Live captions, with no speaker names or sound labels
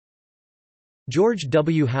George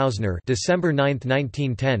W. Housner, December 9,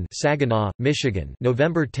 1910, Saginaw, Michigan;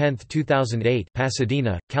 November 10, 2008,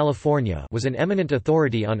 Pasadena, California, was an eminent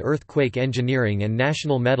authority on earthquake engineering and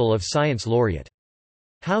National Medal of Science laureate.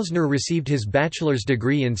 Housner received his bachelor's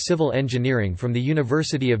degree in civil engineering from the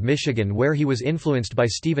University of Michigan, where he was influenced by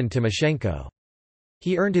Stephen Timoshenko.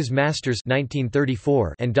 He earned his master's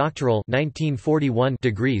 1934 and doctoral 1941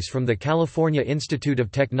 degrees from the California Institute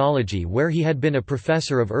of Technology, where he had been a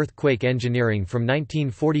professor of earthquake engineering from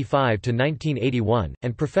 1945 to 1981,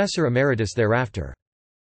 and professor emeritus thereafter.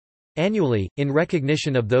 Annually, in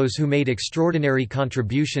recognition of those who made extraordinary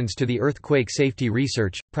contributions to the earthquake safety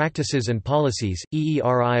research, practices and policies,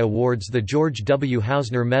 EERI awards the George W.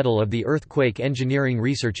 Housner Medal of the Earthquake Engineering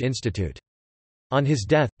Research Institute. On his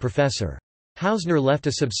death, Professor Housner left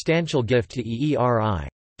a substantial gift to EERI,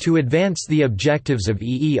 to advance the objectives of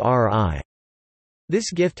EERI.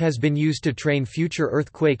 This gift has been used to train future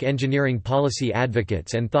earthquake engineering policy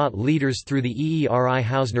advocates and thought leaders through the EERI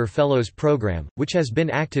Housner Fellows Program, which has been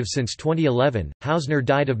active since 2011. Housner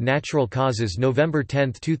died of natural causes November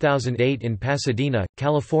 10, 2008 in Pasadena,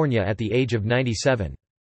 California at the age of 97.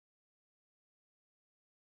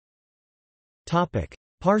 Topic: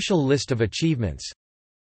 Partial list of achievements.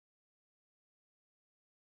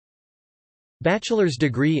 Bachelor's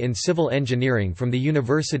degree in Civil Engineering from the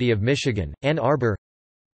University of Michigan, Ann Arbor.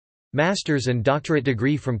 Master's and doctorate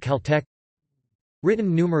degree from Caltech.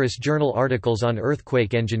 Written numerous journal articles on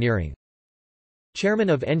earthquake engineering. Chairman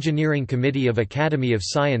of Engineering Committee of Academy of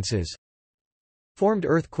Sciences. Formed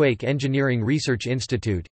Earthquake Engineering Research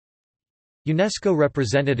Institute. UNESCO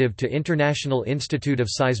representative to International Institute of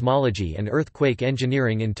Seismology and Earthquake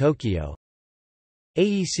Engineering in Tokyo.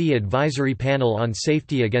 AEC Advisory Panel on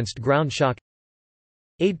Safety Against Ground Shock.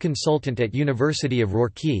 Aid consultant at University of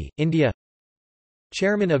Roorkee, India.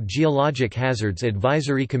 Chairman of Geologic Hazards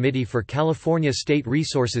Advisory Committee for California State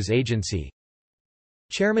Resources Agency.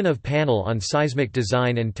 Chairman of Panel on Seismic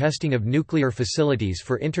Design and Testing of Nuclear Facilities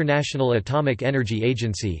for International Atomic Energy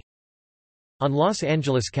Agency. On Los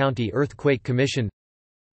Angeles County Earthquake Commission.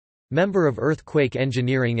 Member of Earthquake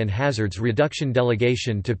Engineering and Hazards Reduction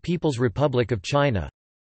Delegation to People's Republic of China.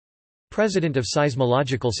 President of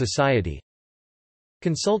Seismological Society.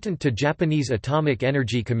 Consultant to Japanese Atomic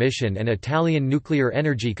Energy Commission and Italian Nuclear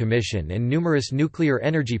Energy Commission and numerous nuclear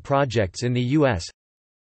energy projects in the U.S.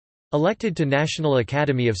 Elected to National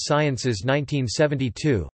Academy of Sciences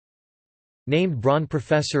 1972. Named Braun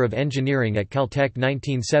Professor of Engineering at Caltech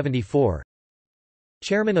 1974.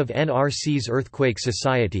 Chairman of NRC's Earthquake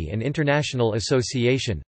Society and International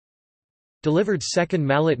Association. Delivered second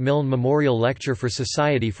Mallet Milne Memorial Lecture for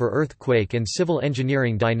Society for Earthquake and Civil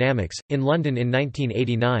Engineering Dynamics, in London in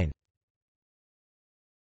 1989.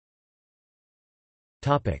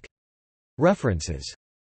 References.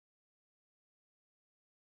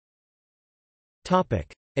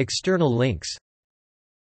 External links.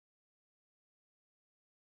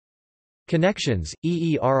 Connections,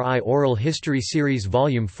 EERI Oral History Series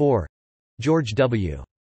Volume 4. George W.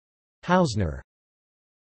 Housner.